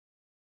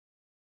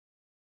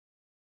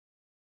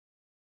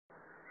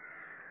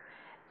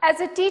As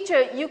a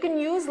teacher, you can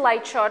use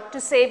Lightshot to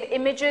save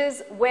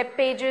images, web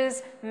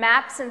pages,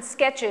 maps and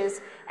sketches,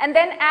 and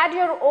then add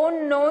your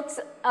own notes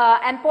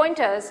and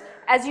pointers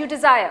as you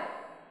desire.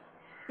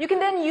 You can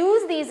then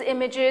use these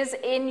images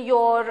in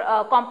your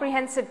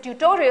comprehensive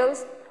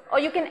tutorials, or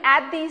you can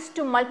add these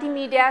to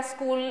multimedia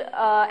school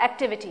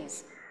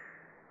activities.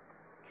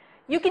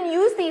 You can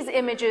use these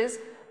images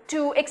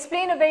to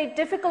explain a very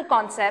difficult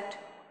concept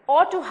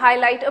or to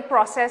highlight a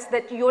process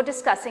that you're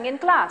discussing in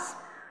class.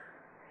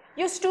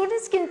 Your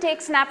students can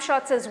take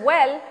snapshots as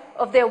well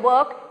of their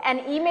work and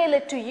email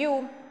it to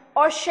you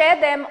or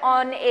share them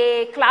on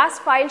a class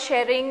file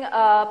sharing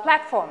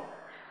platform.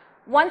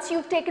 Once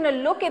you've taken a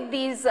look at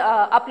these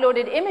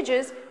uploaded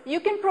images,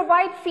 you can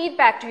provide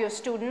feedback to your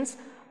students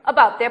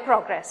about their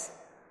progress.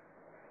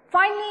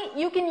 Finally,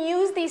 you can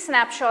use these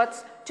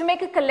snapshots to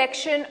make a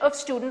collection of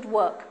student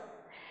work.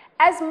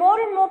 As more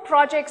and more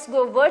projects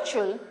go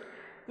virtual,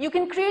 you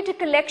can create a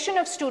collection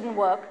of student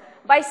work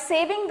by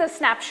saving the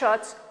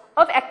snapshots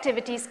of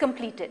activities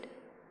completed.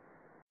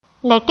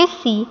 Let us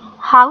see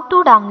how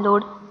to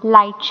download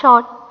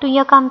Lightshot to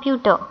your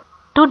computer.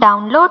 To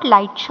download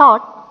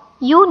Lightshot,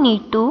 you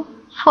need to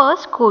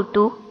first go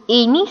to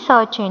any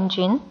search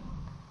engine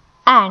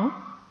and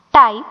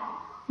type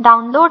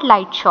download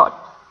Lightshot.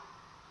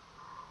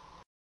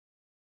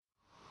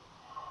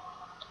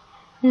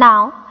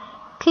 Now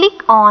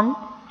click on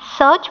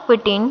search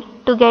button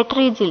to get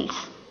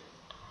results.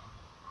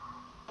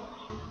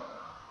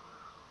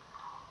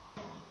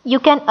 You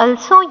can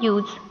also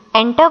use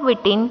enter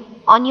button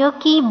on your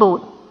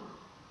keyboard.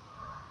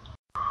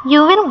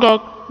 You will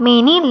get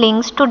many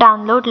links to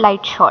download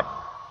Lightshot.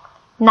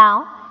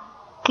 Now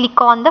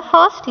click on the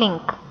first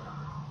link.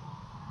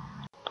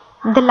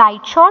 The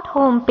Lightshot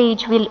home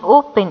page will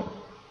open.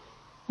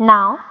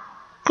 Now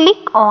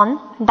click on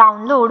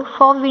download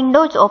for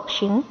Windows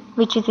option,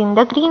 which is in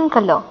the green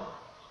color.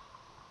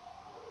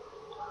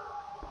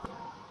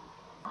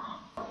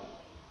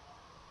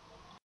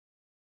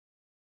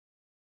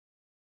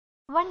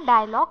 One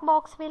dialog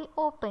box will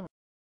open.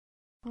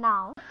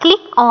 Now click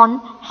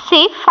on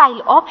Save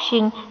File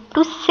option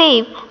to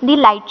save the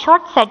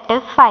Lightshot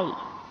setup file.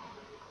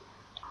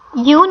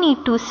 You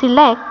need to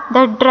select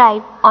the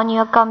drive on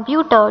your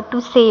computer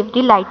to save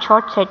the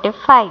Lightshot setup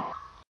file.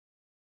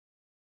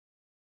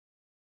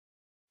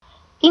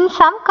 In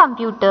some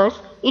computers,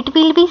 it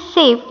will be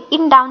saved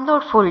in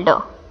download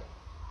folder.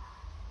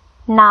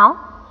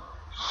 Now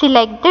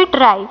select the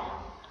drive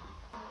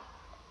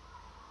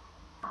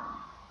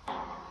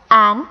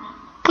and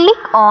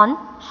click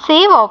on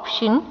Save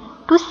option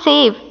to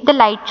save the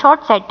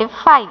Lightshot setup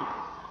file.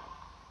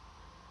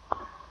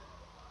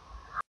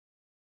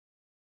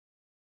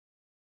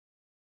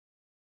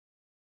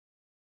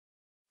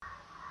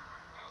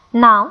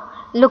 Now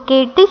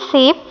locate the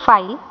save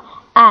file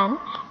and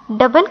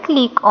double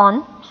click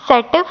on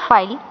Setup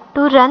file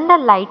to run the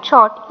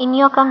Lightshot in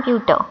your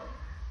computer.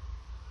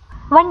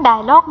 One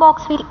dialog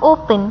box will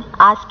open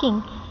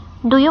asking,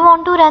 do you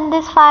want to run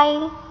this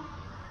file?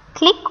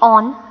 Click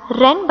on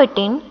Run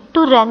button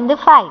to run the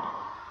file.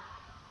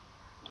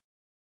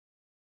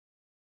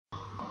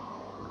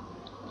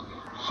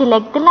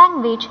 Select the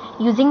language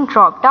using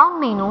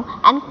drop-down menu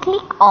and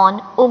click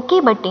on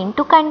OK button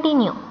to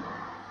continue.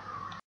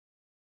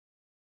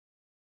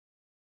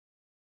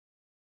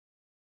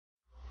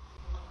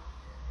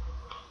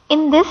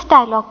 In this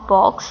dialog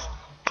box,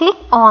 click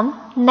on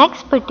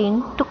Next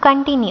button to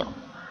continue.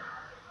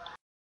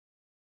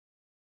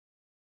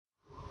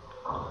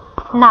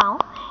 Now,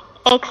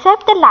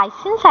 accept the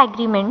license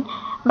agreement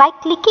by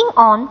clicking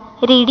on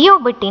Radio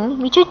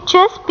button, which is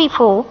just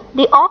before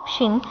the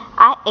option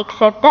I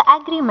accept the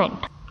agreement.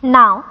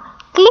 Now,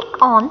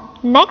 click on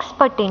Next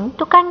button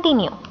to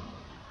continue.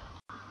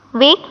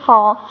 Wait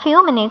for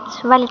few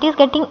minutes while it is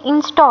getting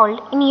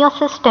installed in your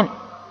system.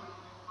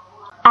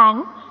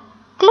 And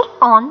click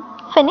on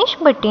Finish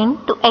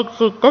button to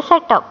exit the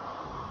setup.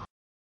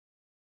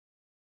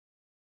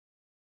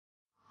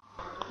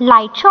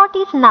 Lightshot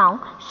is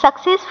now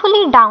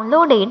successfully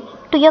downloaded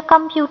to your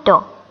computer.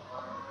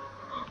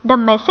 The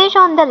message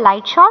on the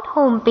Lightshot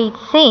homepage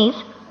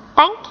says,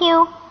 "Thank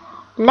you.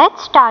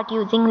 Let's start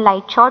using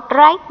Lightshot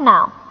right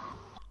now."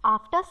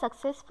 After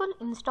successful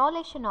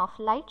installation of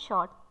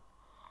Lightshot,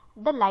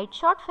 the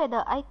Lightshot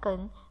feather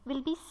icon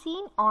will be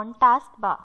seen on taskbar.